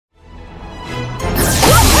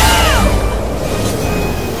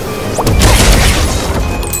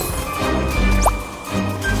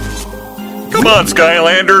on,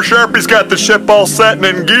 Skylander. Sharpie's got the ship all set and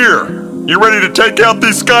in gear. You ready to take out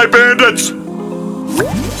these sky bandits?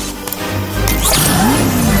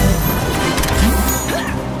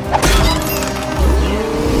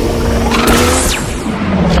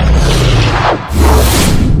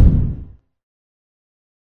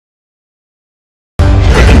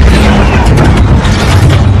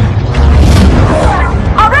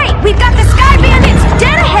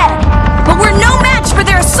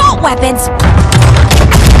 Weapons.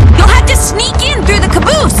 You'll have to sneak in through the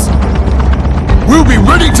caboose. We'll be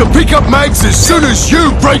ready to pick up Mags as soon as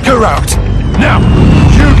you break her out. Now,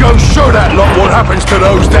 you go show that lot what happens to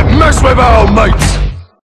those that mess with our mates.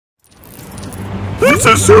 This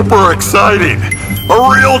is super exciting. A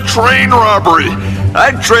real train robbery.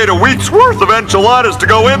 I'd trade a week's worth of enchiladas to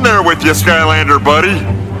go in there with you, Skylander, buddy.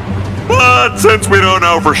 But since we don't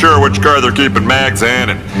know for sure which car they're keeping Mags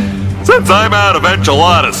in, and since I'm out of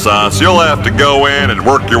enchilada sauce, you'll have to go in and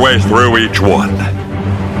work your way through each one.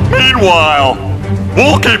 Meanwhile,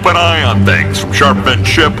 we'll keep an eye on things from Sharpfin's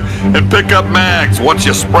ship and pick up Mags once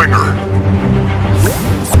you spring her.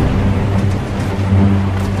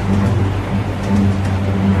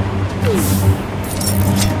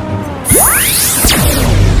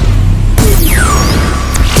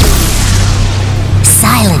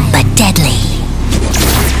 Silent but deadly.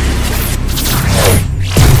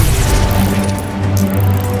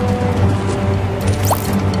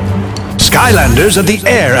 Skylanders of the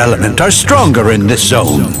air element are stronger in this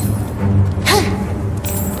zone.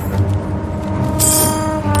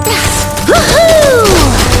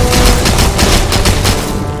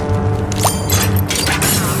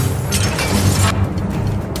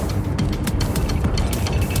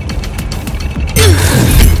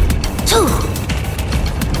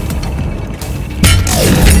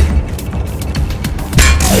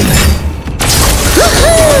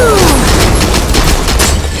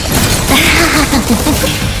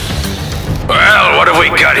 Well, what have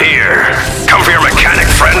we got here? Come for your mechanic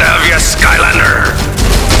friend, have you, Skylander?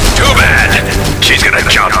 Too bad. She's got a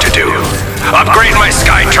job to do. Upgrade my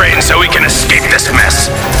sky train so we can escape this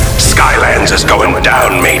mess. Skylands is going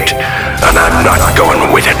down, mate. And I'm not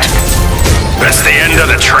going with it. That's the end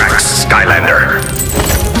of the tracks, Skylander.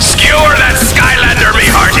 Skewer that Skylander,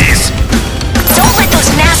 me hearties! Don't let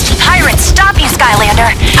those nasty pirates stop you,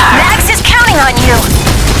 Skylander. Mags is counting on you.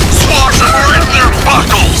 Smash them right in their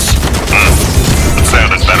buckles! It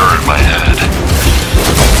sounded better in my head.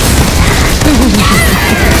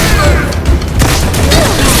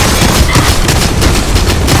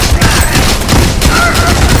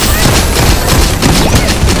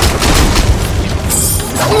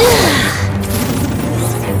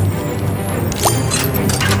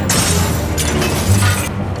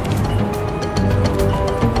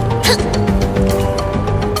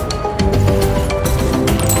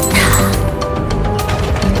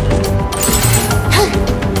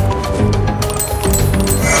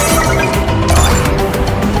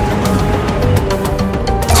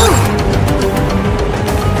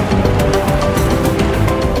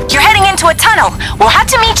 A tunnel. We'll have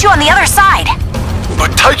to meet you on the other side.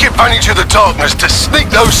 But take advantage of the darkness to sneak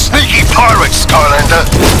those sneaky pirates, Skylander.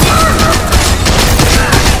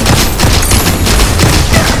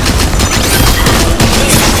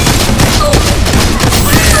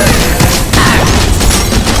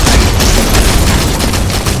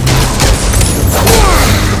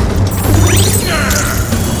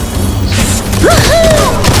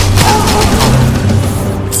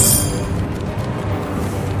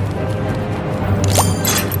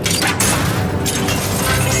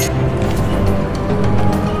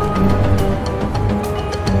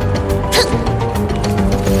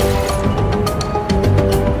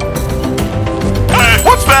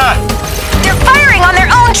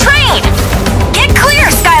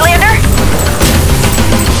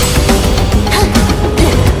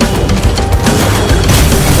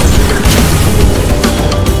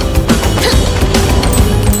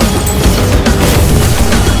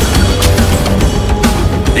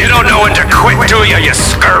 You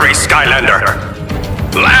scurvy Skylander!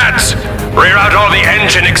 Lads, rear out all the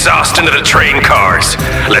engine exhaust into the train cars.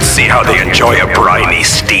 Let's see how they enjoy a briny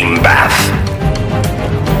steam bath.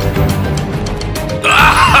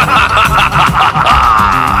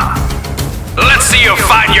 Let's see you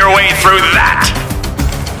find your way through that!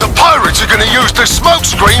 The pirates are gonna use the smoke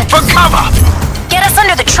screen for cover! Get us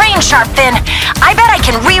under the train, Sharpfin. I bet I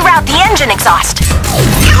can reroute the engine exhaust.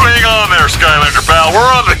 You hang on there, Skylander pal.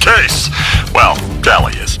 We're on the case. Well,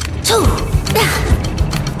 Tally is.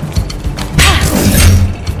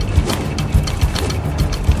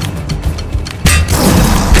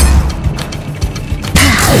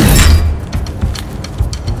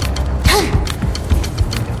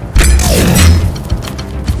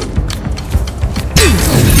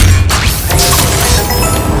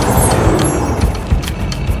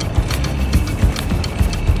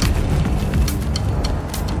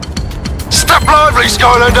 carefully,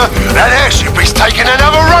 Skylander. That airship is taking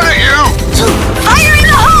another run at you. Fire in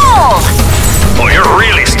the hole! Oh, you're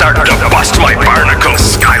really starting to bust my barnacles,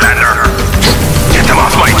 Skylander. Get them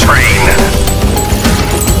off my train.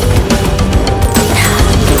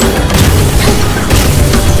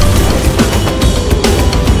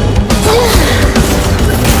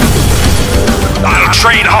 I'll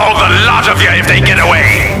train haul the lot of you if they get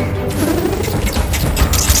away.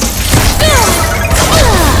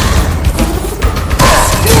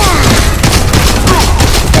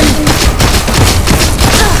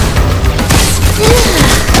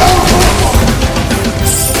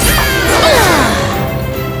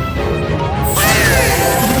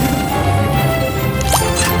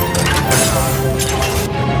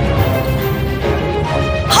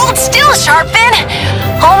 Hold still, Sharpfin!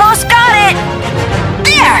 Almost got it!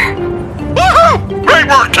 There! Woohoo! Great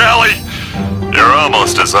work, Callie! You're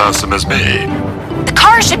almost as awesome as me. The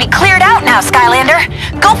car should be cleared out now, Skylander.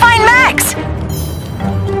 Go find Max!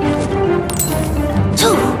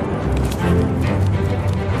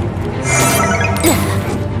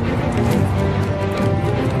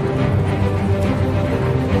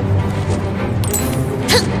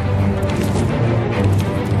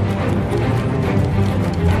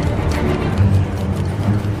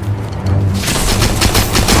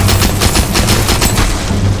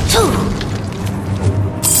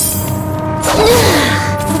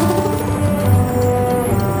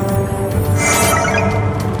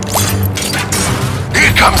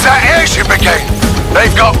 Here comes that airship again.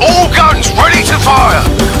 They've got all guns ready to fire.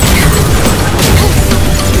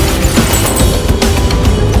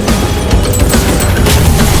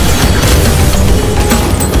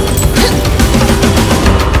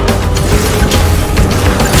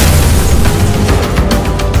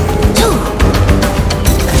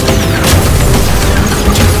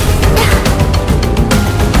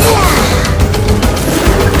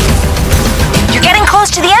 You're getting close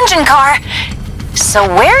to the engine car. So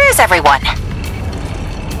where is everyone?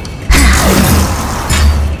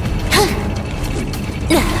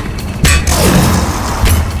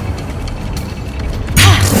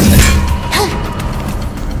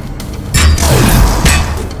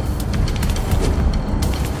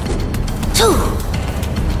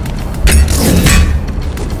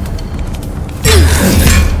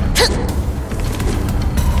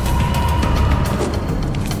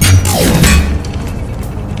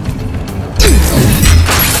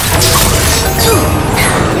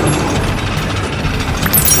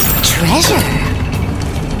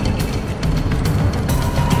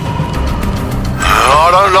 I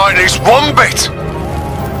don't like this one bit.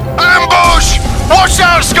 Ambush! Watch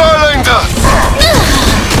out, Skylander!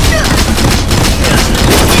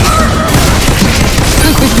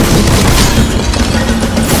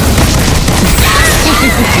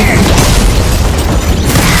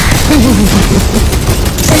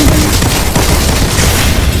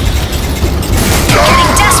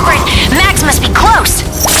 Getting desperate. Max must be close.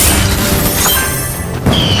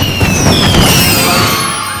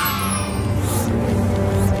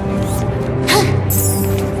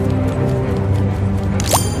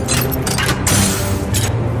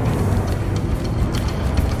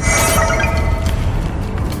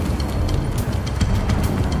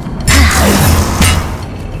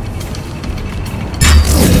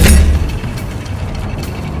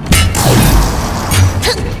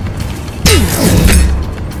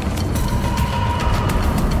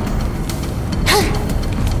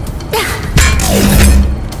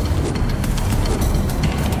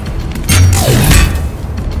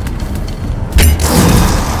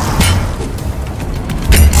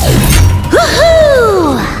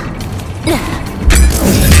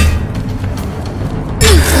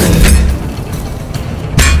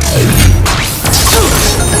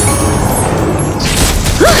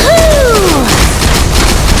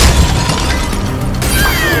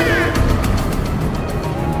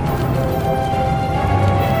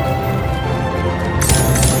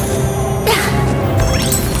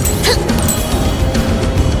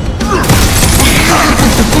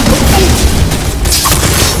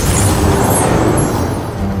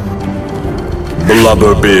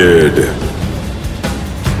 Blubberbeard.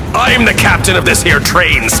 I'm the captain of this here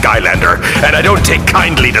train, Skylander, and I don't take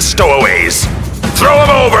kindly to stowaways. Throw him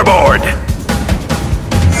overboard!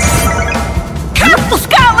 Careful,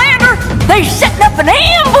 Skylander! They setting up an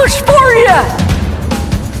ambush for you!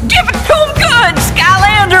 Give it to them good,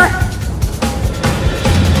 Skylander!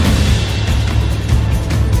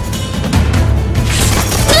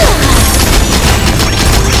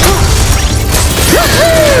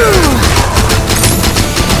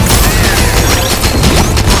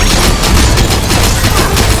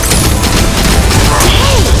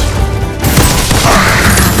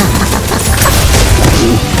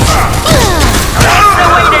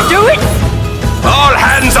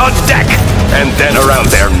 and then around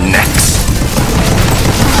their necks.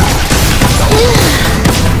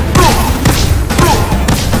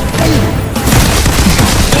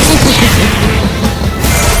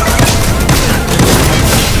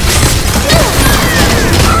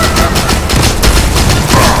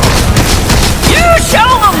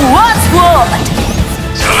 What's what?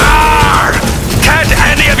 Arr! Can't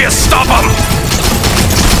any of you stop him?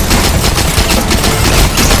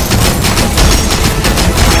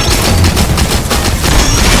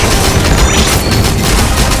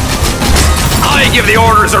 I give the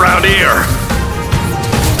orders around here.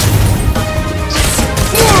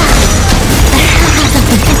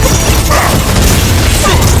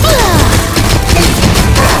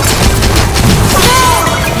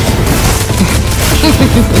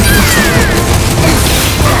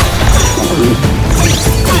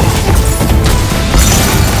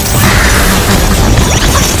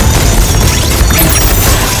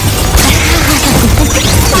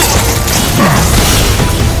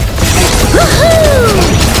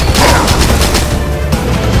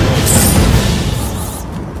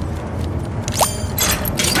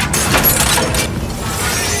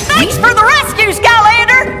 Thanks for the rescue,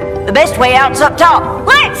 Skylander! The best way out's up top.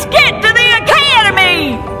 Let's get to the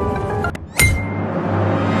academy!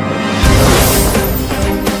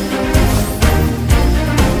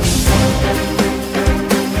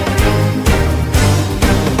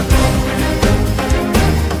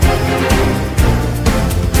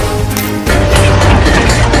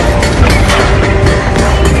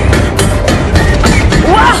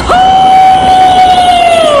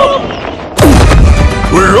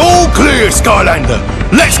 We're all clear, Skylander.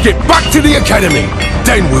 Let's get back to the academy.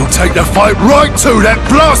 Then we'll take the fight right to that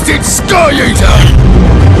blasted Sky Eater.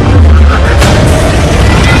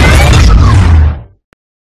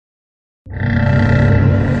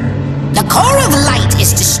 The core of light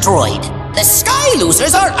is destroyed. The Sky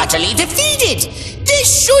Losers are utterly defeated.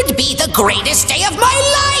 This should be the greatest day of my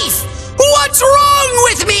life. What's wrong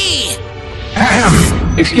with me?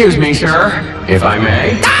 Excuse me, sir, if I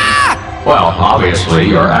may. Ah! Well, obviously,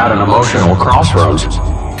 you're at an emotional crossroads.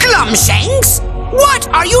 Glumshanks? What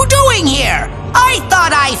are you doing here? I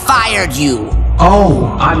thought I fired you.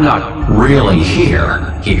 Oh, I'm not really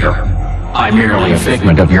here. I'm merely a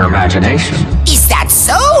figment of your imagination. Is that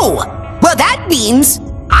so? Well, that means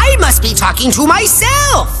I must be talking to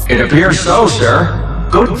myself. It appears so, sir.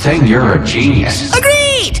 Good thing you're a genius.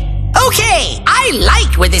 Agreed. Okay, I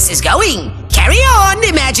like where this is going. Carry on,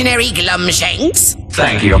 imaginary Glumshanks.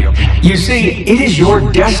 Thank you. You see, it is your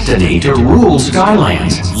destiny to rule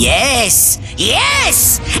Skylands. Yes,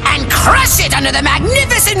 and crush it under the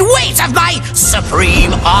magnificent weight of my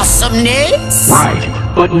supreme awesomeness.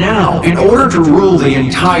 Right. But now, in order to rule the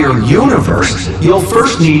entire universe, you'll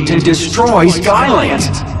first need to destroy Skylands,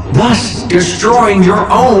 thus destroying your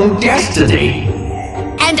own destiny.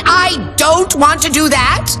 And I don't want to do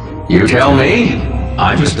that? You tell me.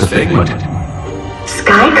 I'm just a figment.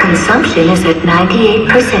 Sky consumption is at 98%.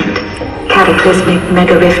 Cataclysmic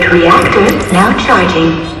Mega Rift reactor now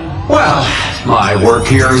charging. Well, my work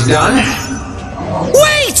here is done.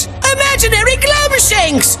 Wait! Imaginary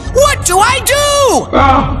Glumshanks! What do I do?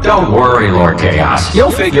 Oh, don't worry, Lord Chaos.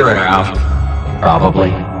 You'll figure it out.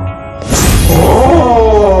 Probably. Oh!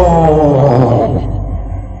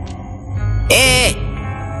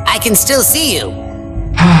 I can still see you.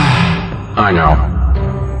 I know.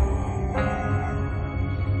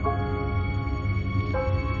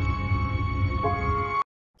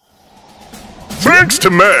 Thanks to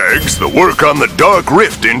Mags, the work on the Dark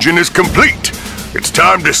Rift engine is complete. It's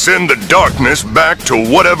time to send the darkness back to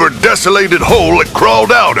whatever desolated hole it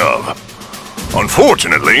crawled out of.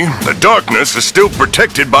 Unfortunately, the darkness is still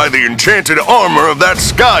protected by the enchanted armor of that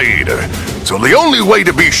Sky Eater, so the only way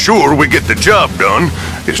to be sure we get the job done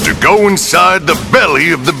is to go inside the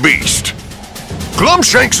belly of the beast.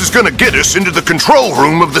 Glumshanks is gonna get us into the control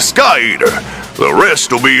room of the Sky Eater. The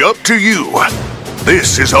rest will be up to you.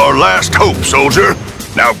 This is our last hope, soldier.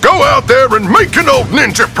 Now go out there and make an old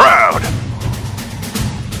ninja proud!